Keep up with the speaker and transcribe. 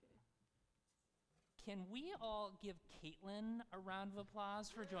Can we all give Caitlin a round of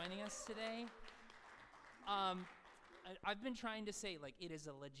applause for joining us today? I've been trying to say, like, it is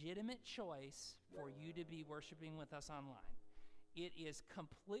a legitimate choice for you to be worshiping with us online. It is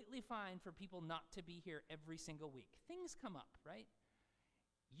completely fine for people not to be here every single week. Things come up, right?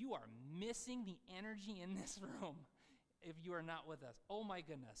 You are missing the energy in this room if you are not with us. Oh my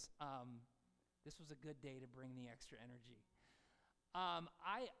goodness. This was a good day to bring the extra energy.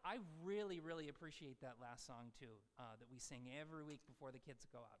 I really, really appreciate that last song too, that we sing every week before the kids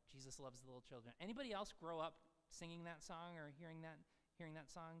go out. Jesus loves the little children. Anybody else grow up singing that song or hearing that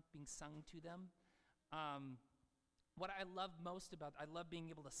song being sung to them? What I love most about, I love being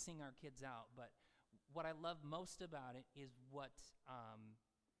able to sing our kids out, but what I love most about it is what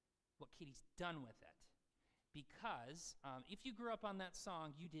Katie's done with it. Because if you grew up on that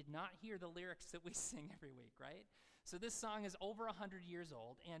song, you did not hear the lyrics that we sing every week, right? So this song is over 100 years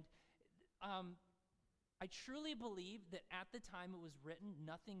old, and I truly believe that at the time it was written,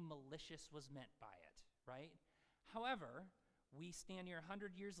 nothing malicious was meant by it, right? However, we stand here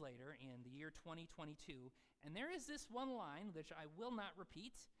 100 years later in the year 2022, and there is this one line, which I will not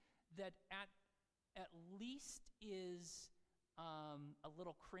repeat, that at least is a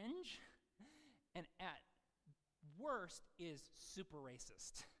little cringe, and at worst is super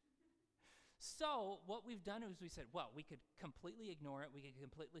racist. So what we've done is we said, well, we could completely ignore it, we could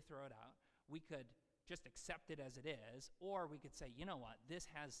completely throw it out, we could just accept it as it is, or we could say, you know what, this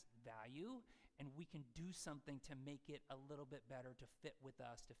has value, and we can do something to make it a little bit better to fit with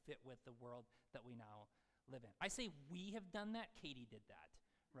us, to fit with the world that we now live in. I say we have done that, Katie did that,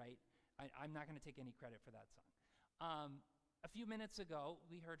 right? I'm not going to take any credit for that song. A few minutes ago,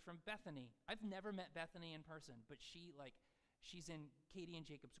 we heard from Bethany. I've never met Bethany in person, but she's in Katie and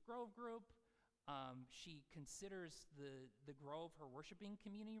Jacob's Grove group. She considers the Grove her worshiping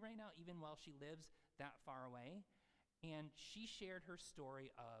community right now, even while she lives that far away. And she shared her story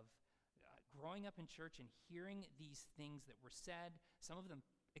of growing up in church and hearing these things that were said, some of them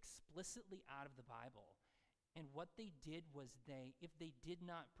explicitly out of the Bible. And what they did was if they did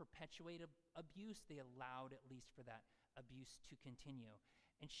not perpetuate abuse, they allowed at least for that abuse to continue.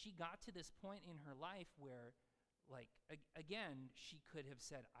 And she got to this point in her life where, like, again, she could have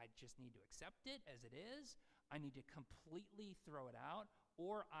said, I just need to accept it as it is, I need to completely throw it out,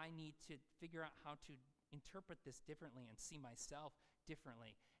 or I need to figure out how to interpret this differently and see myself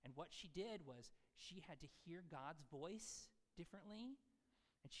differently. And what she did was she had to hear God's voice differently,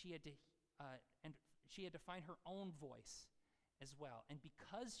 and she had to find her own voice as well. And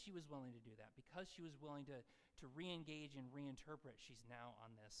because she was willing to do that, because she was willing to re-engage and reinterpret, she's now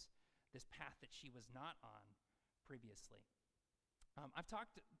on this path that she was not on previously. I've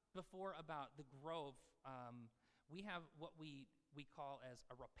talked before about the Grove. We have what we call as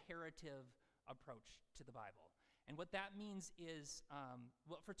a reparative approach to the Bible. And what that means is,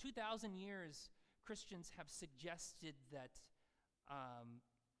 for 2,000 years, Christians have suggested that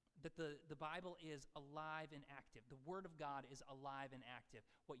the Bible is alive and active. The Word of God is alive and active.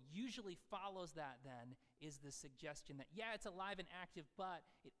 What usually follows that then is the suggestion that, yeah, it's alive and active, but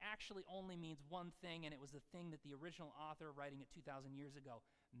it actually only means one thing, and it was the thing that the original author writing it 2,000 years ago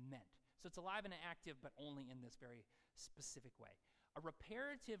meant. So it's alive and active, but only in this very specific way. A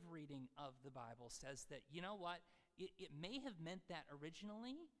reparative reading of the Bible says that, you know what, it may have meant that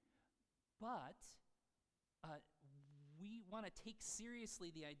originally, but we want to take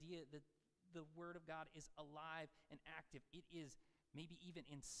seriously the idea that the Word of God is alive and active. It is maybe even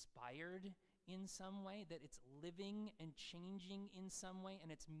inspired in some way, that it's living and changing in some way,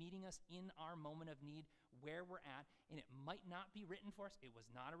 and it's meeting us in our moment of need where we're at. And it might not be written for us. It was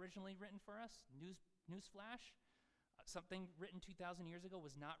not originally written for us. Newsflash. Something written 2,000 years ago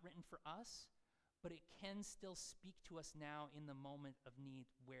was not written for us, but it can still speak to us now in the moment of need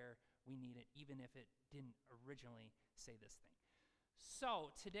where we need it, even if it didn't originally say this thing. So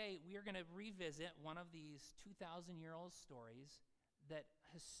today we are going to revisit one of these 2,000-year-old stories that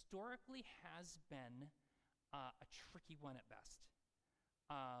historically has been a tricky one at best.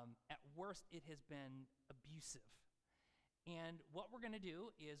 At worst, it has been abusive. And what we're going to do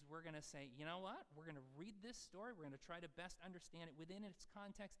is we're going to say, you know what? We're going to read this story. We're going to try to best understand it within its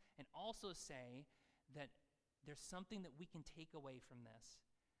context, and also say that there's something that we can take away from this.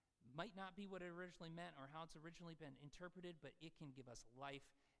 Might not be what it originally meant or how it's originally been interpreted, but it can give us life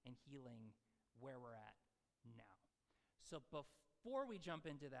and healing where we're at now. So before we jump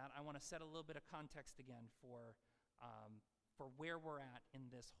into that, I want to set a little bit of context again for where we're at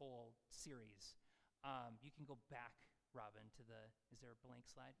in this whole series. You can go back, Robin, is there a blank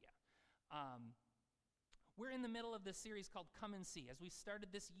slide? Yeah. We're in the middle of this series called Come and See. As we started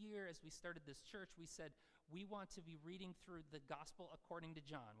this year, as we started this church, we said we want to be reading through the Gospel according to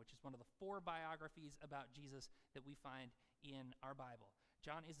John, which is one of the 4 biographies about Jesus that we find in our Bible.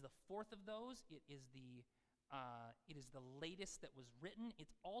 John is the 4th of those. It is the latest that was written.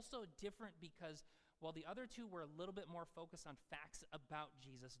 It's also different because while the other 2 were a little bit more focused on facts about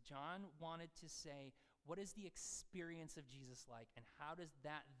Jesus, John wanted to say, what is the experience of Jesus like, and how does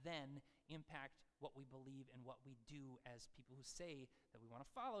that then impact what we believe and what we do as people who say that we want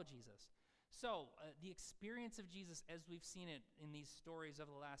to follow Jesus? So the experience of Jesus, as we've seen it in these stories over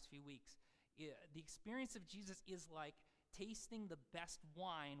the last few weeks, the experience of Jesus is like tasting the best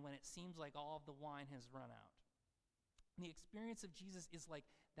wine when it seems like all of the wine has run out. And the experience of Jesus is like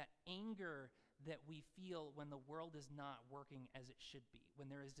that anger that we feel when the world is not working as it should be, when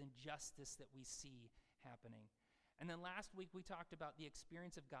there is injustice that we see happening. And then last week we talked about the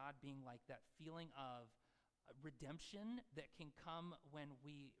experience of God being like that feeling of redemption that can come when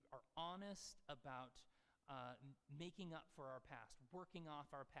we are honest about making up for our past, working off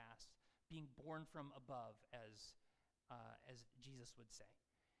our past, being born from above, as Jesus would say.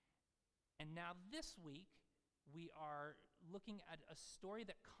 And now this week, we are looking at a story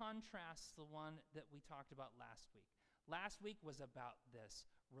that contrasts the one that we talked about last week. Last week was about this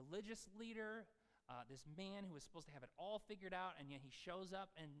religious leader, this man who was supposed to have it all figured out, and yet he shows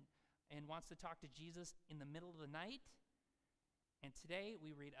up and wants to talk to Jesus in the middle of the night. And today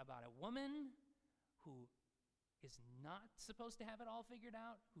we read about a woman who is not supposed to have it all figured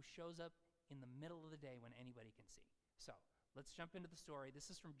out, who shows up in the middle of the day when anybody can see. So let's jump into the story. This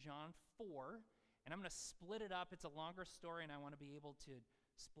is from John 4, and I'm going to split it up. It's a longer story, and I want to be able to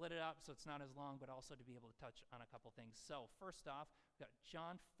split it up so it's not as long, but also to be able to touch on a couple things. So first off, we've got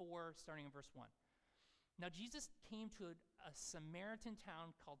John 4, starting in verse 1. Now Jesus came to a Samaritan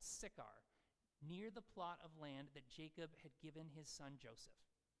town called Sychar, near the plot of land that Jacob had given his son Joseph.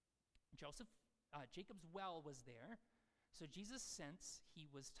 Jacob's well was there, so Jesus, since he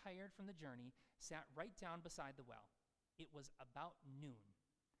was tired from the journey, sat right down beside the well. It was about noon.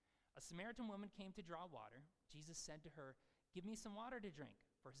 A Samaritan woman came to draw water. Jesus said to her, "Give me some water to drink,"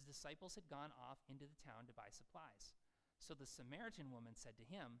 for his disciples had gone off into the town to buy supplies. So the Samaritan woman said to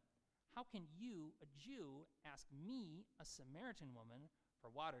him, "How can you, a Jew, ask me, a Samaritan woman, for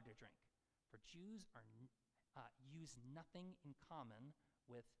water to drink?" For Jews use nothing in common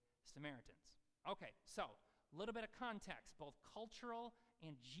with Samaritans. Okay, so a little bit of context, both cultural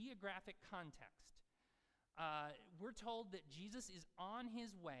and geographic context. We're told that Jesus is on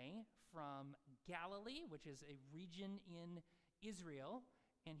his way from Galilee, which is a region in Israel,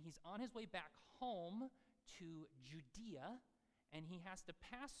 and he's on his way back home to Judea, and he has to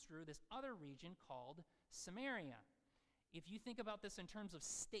pass through this other region called Samaria. If you think about this in terms of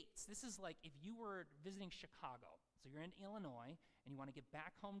states, this is like if you were visiting Chicago. So you're in Illinois, and you want to get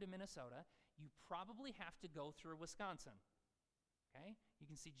back home to Minnesota, you probably have to go through Wisconsin. Okay? You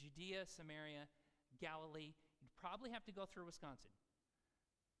can see Judea, Samaria, Galilee. You'd probably have to go through Wisconsin.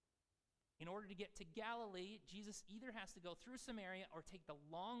 In order to get to Galilee, Jesus either has to go through Samaria or take the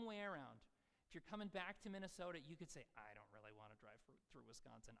long way around. If you're coming back to Minnesota, you could say, I don't really want to drive through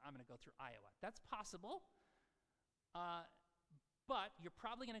Wisconsin. I'm going to go through Iowa. That's possible, but you're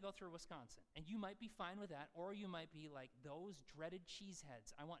probably going to go through Wisconsin, and you might be fine with that, or you might be like, those dreaded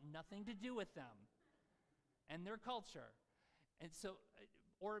cheeseheads, I want nothing to do with them and their culture. And so,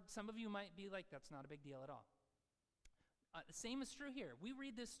 or some of you might be like, that's not a big deal at all. The same is true here. We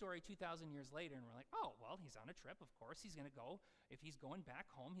read this story 2,000 years later, and we're like, oh, well, he's on a trip. Of course, he's going to go. If he's going back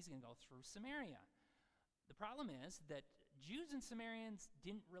home, he's going to go through Samaria. The problem is that Jews and Samaritans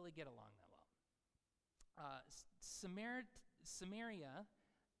didn't really get along that well. Samaria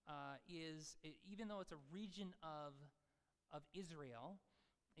is, even though it's a region of Israel,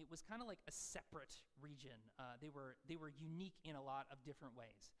 it was kind of like a separate region. They were unique in a lot of different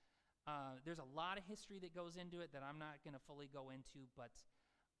ways. There's a lot of history that goes into it that I'm not going to fully go into, but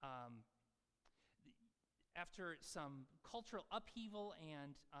after some cultural upheaval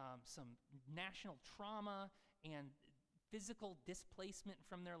and some national trauma and physical displacement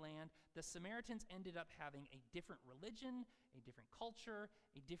from their land, the Samaritans ended up having a different religion, a different culture,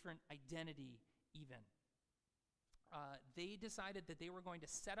 a different identity even. They decided that they were going to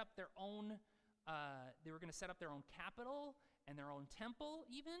set up their own capital and their own temple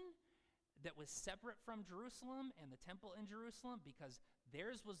even, that was separate from Jerusalem and the temple in Jerusalem, because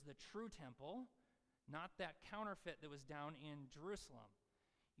theirs was the true temple, not that counterfeit that was down in Jerusalem.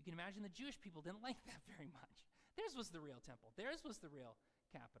 You can imagine the Jewish people didn't like that very much. Theirs was the real temple. Theirs was the real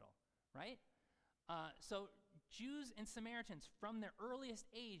capital, right? So Jews and Samaritans from their earliest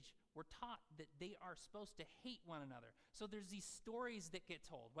age were taught that they are supposed to hate one another. So there's these stories that get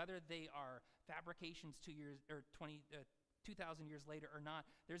told, whether they are fabrications 2,000 years later or not.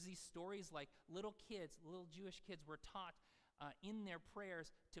 There's these stories like little Jewish kids were taught in their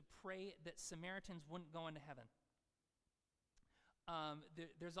prayers to pray that Samaritans wouldn't go into heaven.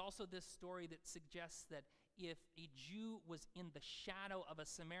 There's also this story that suggests that if a Jew was in the shadow of a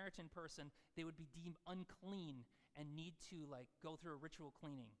Samaritan person, they would be deemed unclean and need to go through a ritual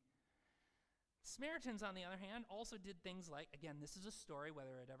cleaning. Samaritans, on the other hand, also did things like, again, this is a story,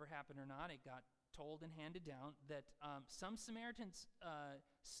 whether it ever happened or not, it got told and handed down, that some Samaritans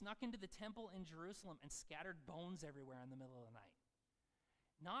snuck into the temple in Jerusalem and scattered bones everywhere in the middle of the night.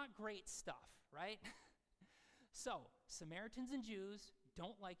 Not great stuff, right? So, Samaritans and Jews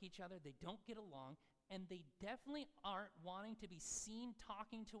don't like each other, they don't get along, and they definitely aren't wanting to be seen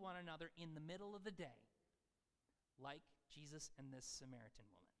talking to one another in the middle of the day, like Jesus and this Samaritan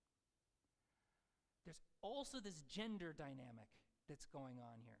woman. There's also this gender dynamic that's going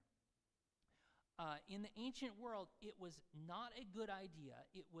on here. In the ancient world, it was not a good idea.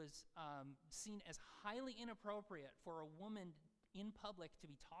 It was seen as highly inappropriate for a woman in public to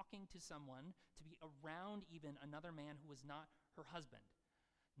be talking to someone, to be around even another man who was not her husband.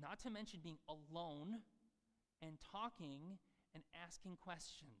 Not to mention being alone and talking and asking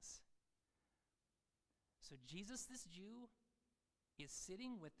questions. So Jesus, this Jew, is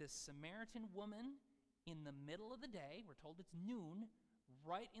sitting with this Samaritan woman in the middle of the day. We're told it's noon,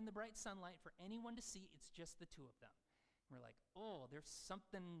 right in the bright sunlight for anyone to see. It's just the two of them. And we're like, oh, there's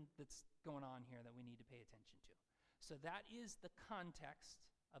something that's going on here that we need to pay attention to. So that is the context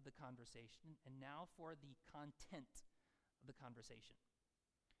of the conversation. And now for the content of the conversation.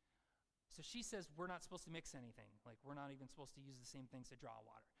 So she says, we're not supposed to mix anything. We're not even supposed to use the same things to draw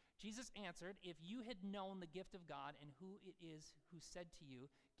water. Jesus answered, if you had known the gift of God and who it is who said to you,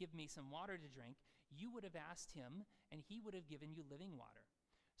 give me some water to drink, you would have asked him, and he would have given you living water.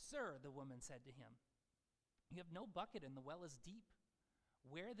 Sir, the woman said to him, you have no bucket and the well is deep.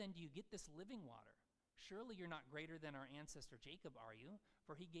 Where then do you get this living water? Surely you're not greater than our ancestor Jacob, are you?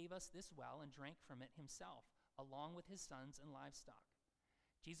 For he gave us this well and drank from it himself, along with his sons and livestock.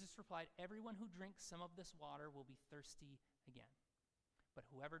 Jesus replied, everyone who drinks some of this water will be thirsty again. But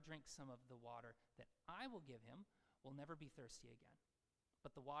whoever drinks some of the water that I will give him will never be thirsty again.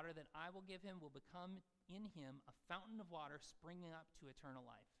 But the water that I will give him will become in him a fountain of water springing up to eternal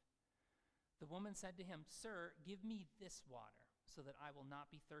life. The woman said to him, Sir, give me this water, so that I will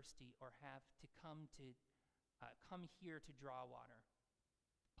not be thirsty or have to come here to draw water.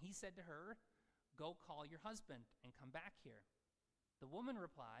 He said to her, Go call your husband and come back here. The woman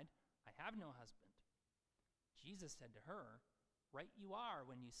replied, I have no husband. Jesus said to her, Right you are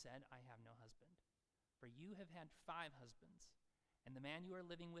when you said, I have no husband. For you have had 5 husbands, and the man you are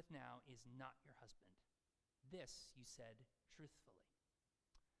living with now is not your husband. This you said truthfully.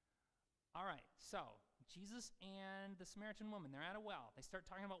 All right, so Jesus and the Samaritan woman, they're at a well. They start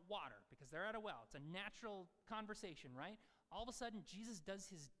talking about water because they're at a well. It's a natural conversation, right? All of a sudden, Jesus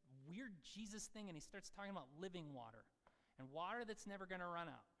does his weird Jesus thing, and he starts talking about living water and water that's never going to run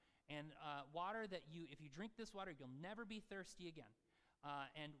out. And water that if you drink this water, you'll never be thirsty again.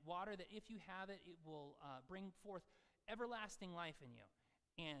 And water that if you have it, it will bring forth everlasting life in you.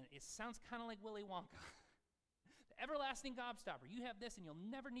 And it sounds kind of like Willy Wonka. The everlasting gobstopper. You have this and you'll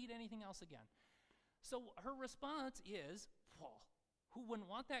never need anything else again. So her response is, well, who wouldn't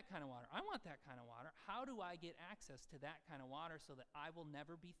want that kind of water? I want that kind of water. How do I get access to that kind of water so that I will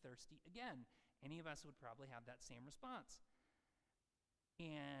never be thirsty again? Any of us would probably have that same response.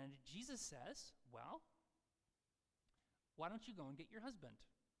 And Jesus says, well, why don't you go and get your husband?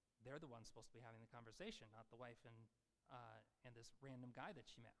 They're the ones supposed to be having the conversation, not the wife and this random guy that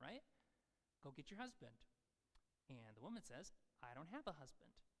she met, right? Go get your husband. And the woman says, I don't have a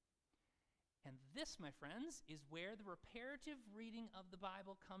husband. And this, my friends, is where the reparative reading of the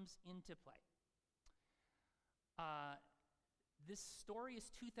Bible comes into play. This story is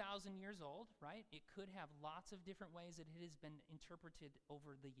 2,000 years old, right? It could have lots of different ways that it has been interpreted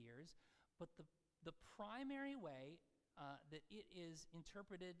over the years, but the primary way that it is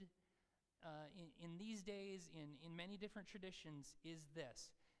interpreted in these days, in many different traditions, is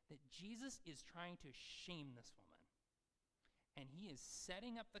this, that Jesus is trying to shame this woman. And he is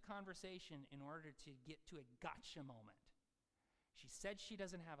setting up the conversation in order to get to a gotcha moment. She said she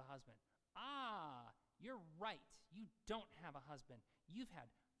doesn't have a husband. Ah, you're right. You don't have a husband. You've had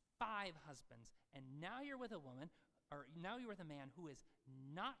 5 husbands, and now you're with a woman, or now you're with a man who is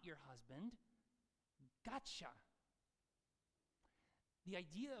not your husband. Gotcha. The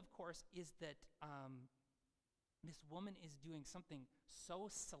idea, of course, is that this woman is doing something so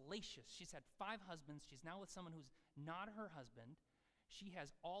salacious. She's had 5 husbands. She's now with someone who's not her husband. She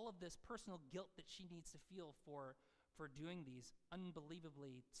has all of this personal guilt that she needs to feel for doing these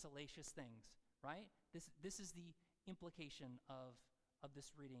unbelievably salacious things, right? This is the implication of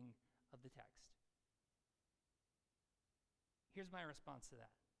this reading of the text. Here's my response to that.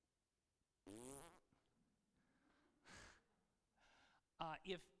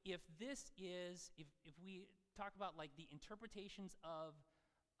 If we talk about like the interpretations of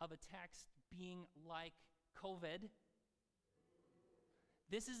a text being like COVID,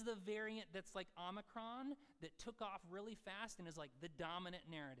 this is the variant that's like Omicron that took off really fast and is like the dominant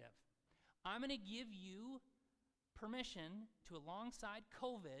narrative. I'm going to give you permission to, alongside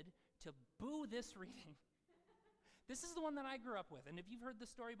COVID, to boo this reading. This is the one that I grew up with, and if you've heard the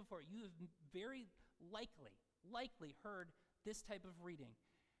story before, you have very likely heard this type of reading.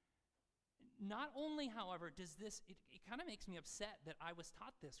 Not only, however, does this, it kind of makes me upset that I was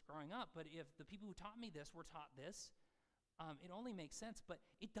taught this growing up, but if the people who taught me this were taught this, it only makes sense, but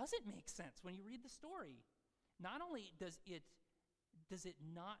it doesn't make sense when you read the story. Not only does it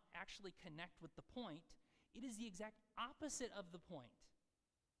not actually connect with the point, it is the exact opposite of the point.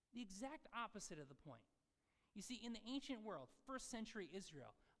 The exact opposite of the point. You see, in the ancient world, first century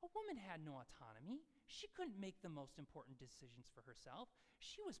Israel, a woman had no autonomy. She couldn't make the most important decisions for herself.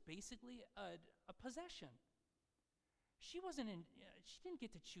 She was basically a possession. She didn't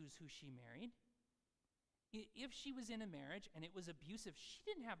get to choose who she married. If she was in a marriage and it was abusive, she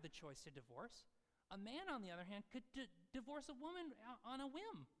didn't have the choice to divorce. A man, on the other hand, could divorce a woman on a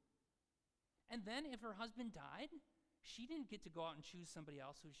whim. And then if her husband died, she didn't get to go out and choose somebody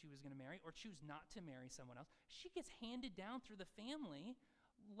else who she was going to marry or choose not to marry someone else. She gets handed down through the family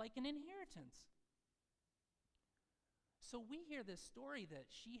like an inheritance. So we hear this story that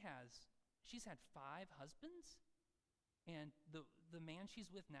she's had 5 husbands, and the man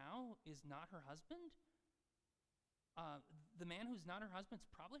she's with now is not her husband. The man who's not her husband's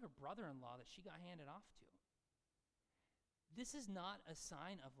probably her brother-in-law that she got handed off to. This is not a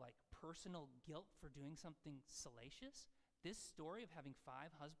sign of like personal guilt for doing something salacious. This story of having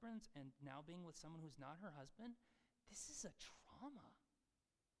 5 husbands and now being with someone who's not her husband, this is a trauma.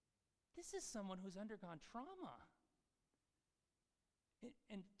 This is someone who's undergone trauma.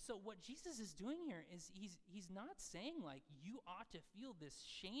 And so what Jesus is doing here is he's not saying like you ought to feel this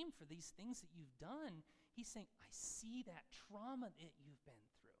shame for these things that you've done. He's saying, I see that trauma that you've been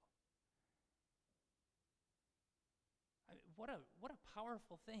through. I mean, what a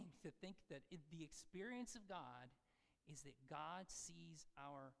powerful thing to think that the experience of God is that God sees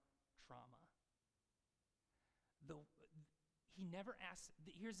our trauma. He never asks.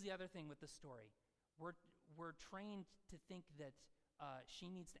 Here's the other thing with the story. We're trained to think that she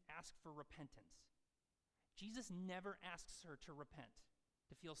needs to ask for repentance. Jesus never asks her to repent,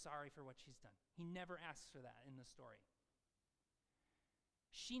 to feel sorry for what she's done. He never asks her that in the story.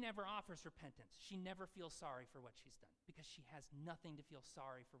 She never offers repentance. She never feels sorry for what she's done because she has nothing to feel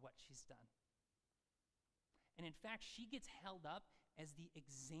sorry for what she's done. And in fact, she gets held up as the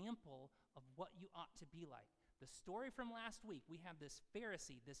example of what you ought to be like. The story from last week, we have this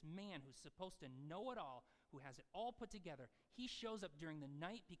Pharisee, this man who's supposed to know it all, who has it all put together. He shows up during the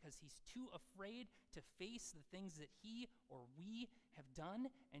night because he's too afraid to face the things that he or we have done.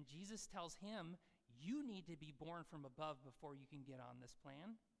 And Jesus tells him, you need to be born from above before you can get on this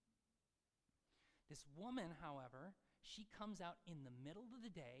plan. This woman, however, she comes out in the middle of the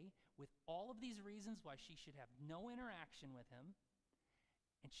day with all of these reasons why she should have no interaction with him.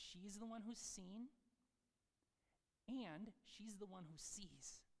 And she's the one who's seen. And she's the one who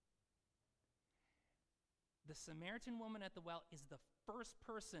sees. The Samaritan woman at the well is the first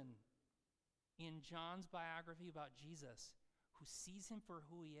person in John's biography about Jesus who sees him for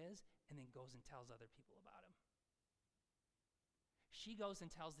who he is and then goes and tells other people about him. She goes and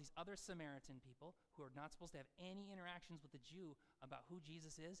tells these other Samaritan people who are not supposed to have any interactions with the Jew about who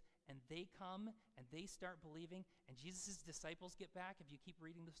Jesus is, and they come and they start believing, and Jesus' disciples get back, if you keep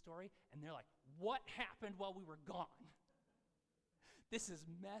reading the story, and they're like, what happened while we were gone? This is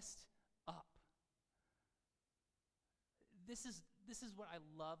messed up. This is what I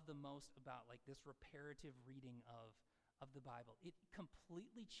love the most about like this reparative reading of the Bible. It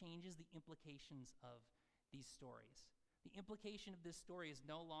completely changes the implications of these stories. The implication of this story is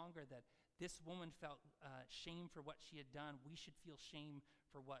no longer that this woman felt shame for what she had done. We should feel shame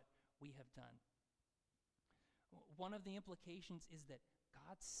for what we have done. One of the implications is that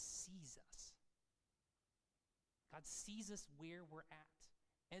God sees us. God sees us where we're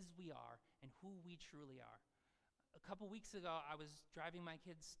at, as we are, and who we truly are. A couple weeks ago, I was driving my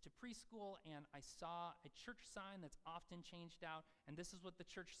kids to preschool, and I saw a church sign that's often changed out, and this is what the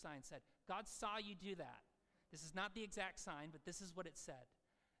church sign said. God saw you do that. This is not the exact sign, but this is what it said.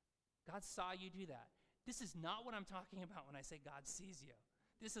 God saw you do that. This is not what I'm talking about when I say God sees you.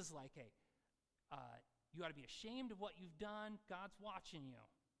 This is like you ought to be ashamed of what you've done. God's watching you.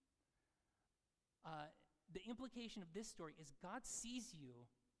 The implication of this story is God sees you.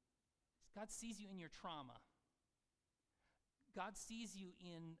 God sees you in your trauma. God sees you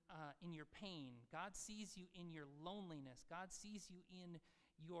in your pain. God sees you in your loneliness. God sees you in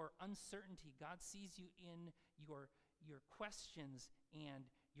your uncertainty. God sees you in your questions and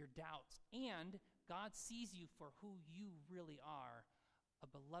your doubts. And God sees you for who you really are, a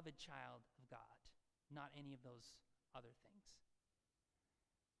beloved child of God, not any of those other things.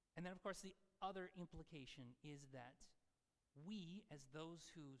 And then, of course, the other implication is that we, as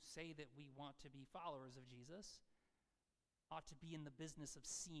those who say that we want to be followers of Jesus, ought to be in the business of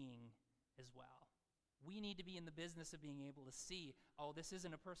seeing as well. We need to be in the business of being able to see, oh, this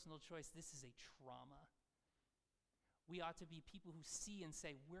isn't a personal choice, this is a trauma. We ought to be people who see and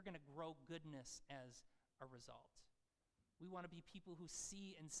say, we're going to grow goodness as a result. We want to be people who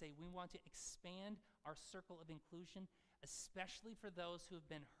see and say, we want to expand our circle of inclusion, especially for those who have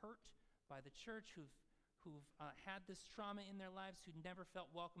been hurt by the church, who've had this trauma in their lives, who never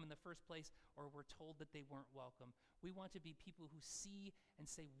felt welcome in the first place or were told that they weren't welcome. We want to be people who see and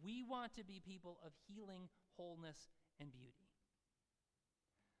say, we want to be people of healing, wholeness, and beauty.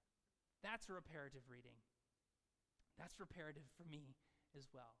 That's a reparative reading. That's reparative for me as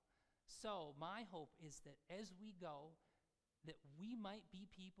well. So my hope is that as we go, that we might be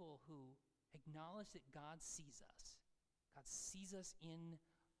people who acknowledge that God sees us. God sees us in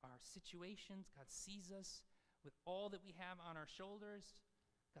our situations. God sees us with all that we have on our shoulders.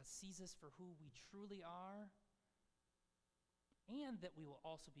 God sees us for who we truly are. And that we will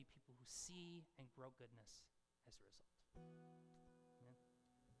also be people who see and grow goodness as a result. Amen.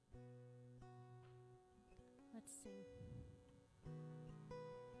 Let's sing.